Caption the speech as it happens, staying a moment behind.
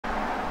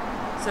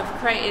So I've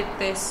created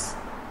this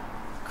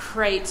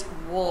crate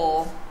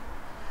wall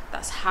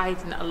that's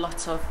hiding a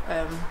lot of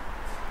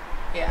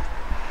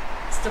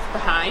stuff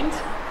behind,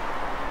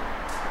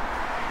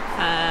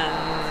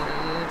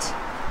 and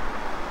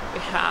we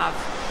have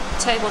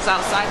tables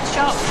outside the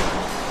shop.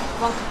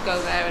 One could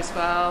go there as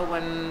well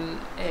when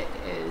it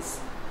is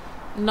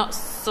not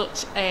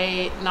such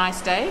a nice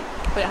day,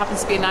 but it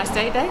happens to be a nice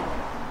day.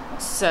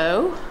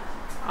 So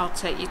I'll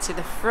take you to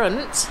the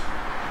front,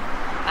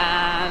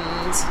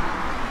 and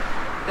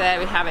there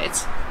we have it.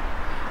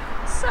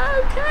 So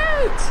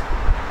cute!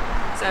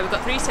 So we've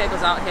got 3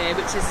 tables out here,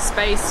 which is a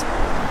space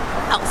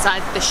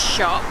outside the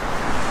shop.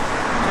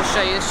 I'll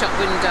show you the shop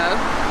window.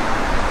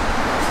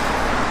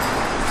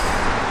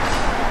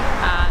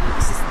 And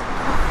this is the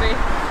coffee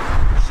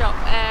shop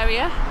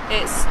area.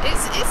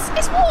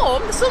 It's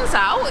warm, the sun's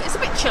out, it's a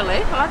bit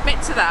chilly, I'll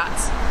admit to that.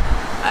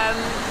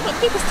 But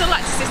people still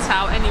like to sit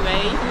out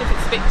anyway, even if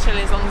it's a bit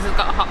chilly, as long as they've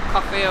got a hot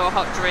coffee or a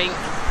hot drink.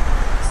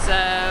 So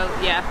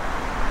yeah.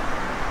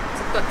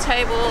 Got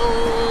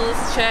tables,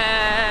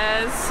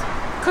 chairs,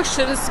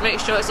 cushions to make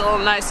sure it's all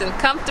nice and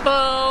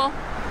comfortable.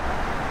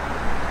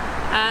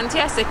 And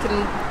yes, they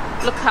can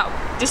look out,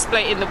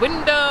 display it in the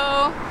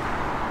window,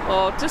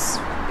 or just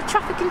the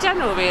traffic in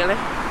general, really.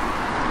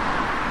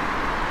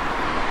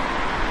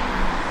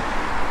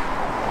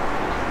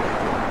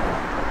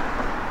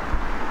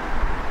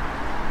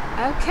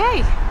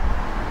 Okay,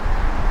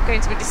 I'm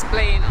going to be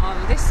displaying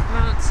on this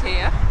mount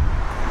here.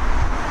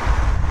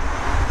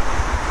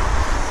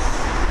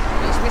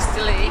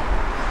 Mr. Lee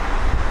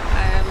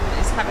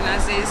is having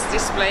as his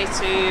display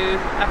to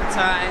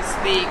advertise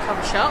the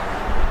coffee shop,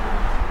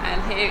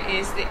 and here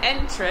is the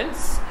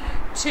entrance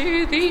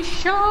to the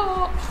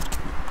shop.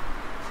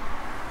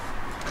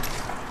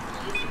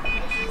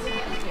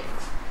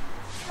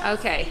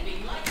 Okay,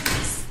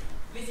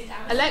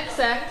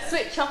 Alexa,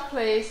 switch off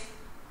please.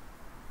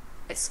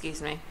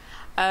 Excuse me.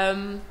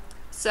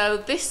 So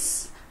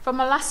this, from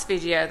my last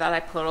video that I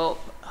put up,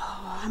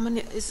 how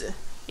many is it?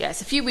 Yeah,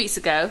 it's a few weeks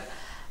ago.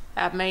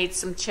 I've made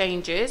some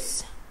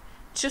changes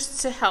just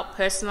to help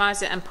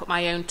personalise it and put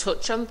my own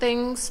touch on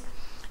things.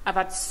 I've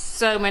had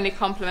so many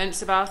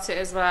compliments about it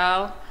as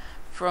well,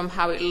 from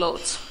how it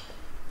looked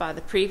by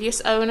the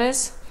previous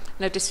owners.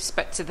 No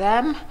disrespect to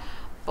them,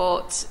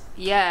 but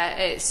yeah,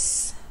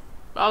 it's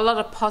a lot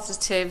of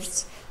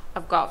positives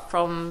I've got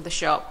from the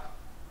shop.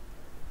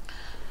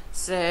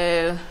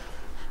 So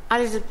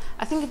I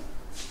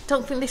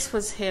don't think this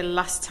was here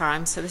last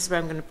time, so this is where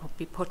I'm going to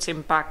be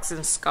putting bags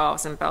and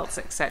scarves and belts,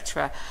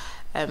 etc.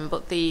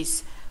 But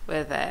these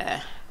were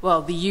there.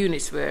 Well, the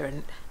units were,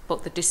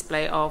 but the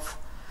display of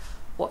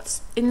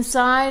what's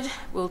inside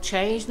will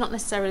change. Not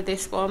necessarily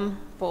this one,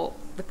 but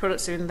the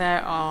products in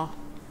there are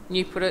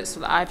new products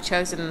that I've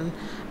chosen,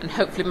 and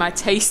hopefully my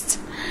taste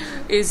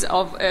is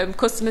of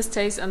customers'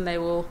 taste, and they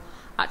will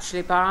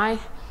actually buy.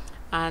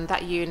 And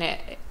that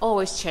unit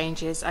always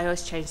changes. I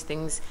always change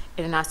things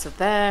in and out of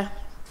there.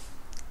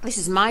 This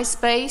is my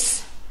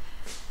space.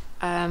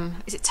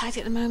 Is it tidy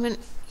at the moment?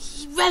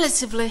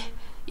 Relatively,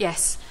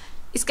 yes.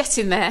 It's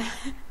getting there.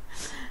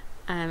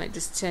 It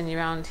just turn you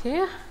around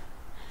here.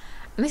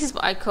 And this is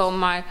what I call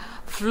my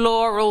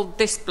floral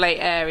display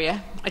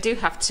area. I do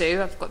have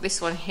 2. I've got this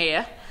one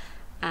here,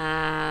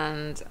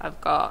 and I've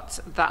got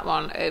that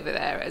one over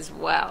there as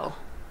well.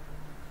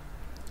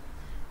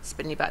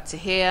 Spin you back to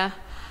here.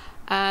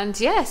 And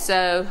yeah,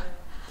 so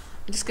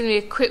I'm just going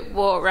to do a quick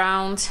walk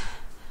around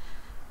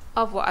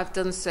of what I've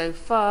done so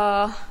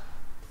far,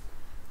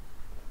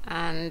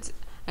 and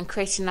I'm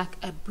creating like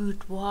a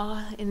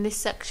boudoir in this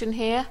section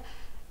here.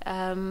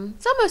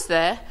 It's almost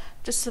there,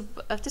 just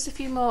a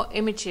few more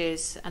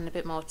images and a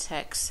bit more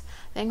text.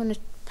 Then I'm going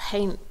to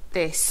paint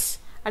this.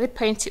 I did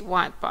paint it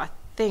white, but I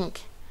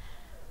think,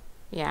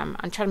 yeah,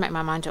 I'm trying to make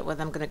my mind up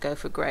whether I'm going to go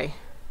for grey.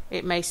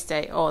 It may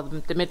stay, or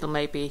the middle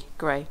may be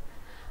grey.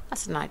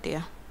 That's an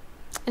idea.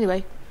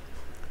 Anyway,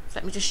 so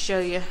let me just show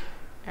you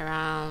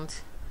around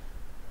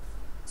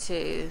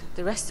to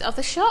the rest of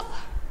the shop.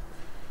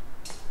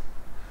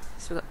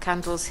 So we've got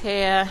candles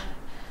here,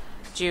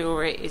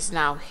 jewellery is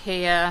now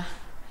here,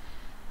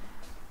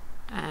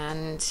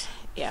 and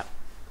yeah,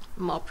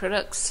 more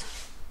products.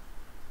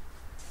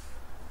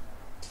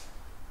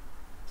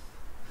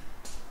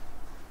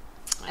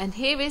 And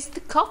here is the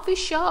coffee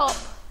shop.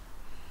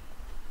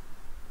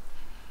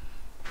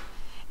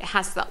 It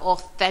has that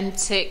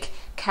authentic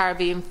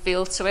Caribbean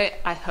feel to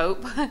it, I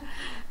hope.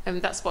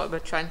 And that's what we're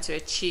trying to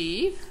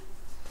achieve.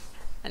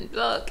 And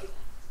look,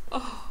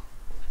 oh,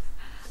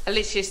 I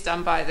literally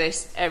stand by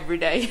this every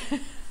day.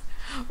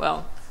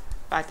 Well,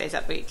 5 days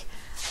that week.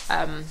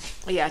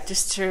 Yeah,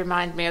 just to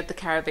remind me of the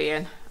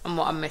Caribbean and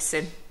what I'm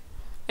missing.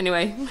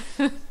 Anyway,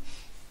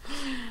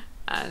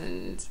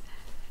 and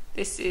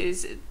this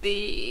is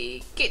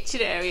the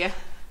kitchen area,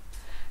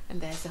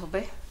 and there's the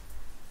hubby.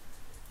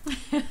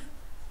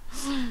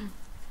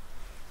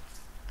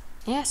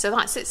 Yeah, so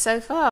that's it so far.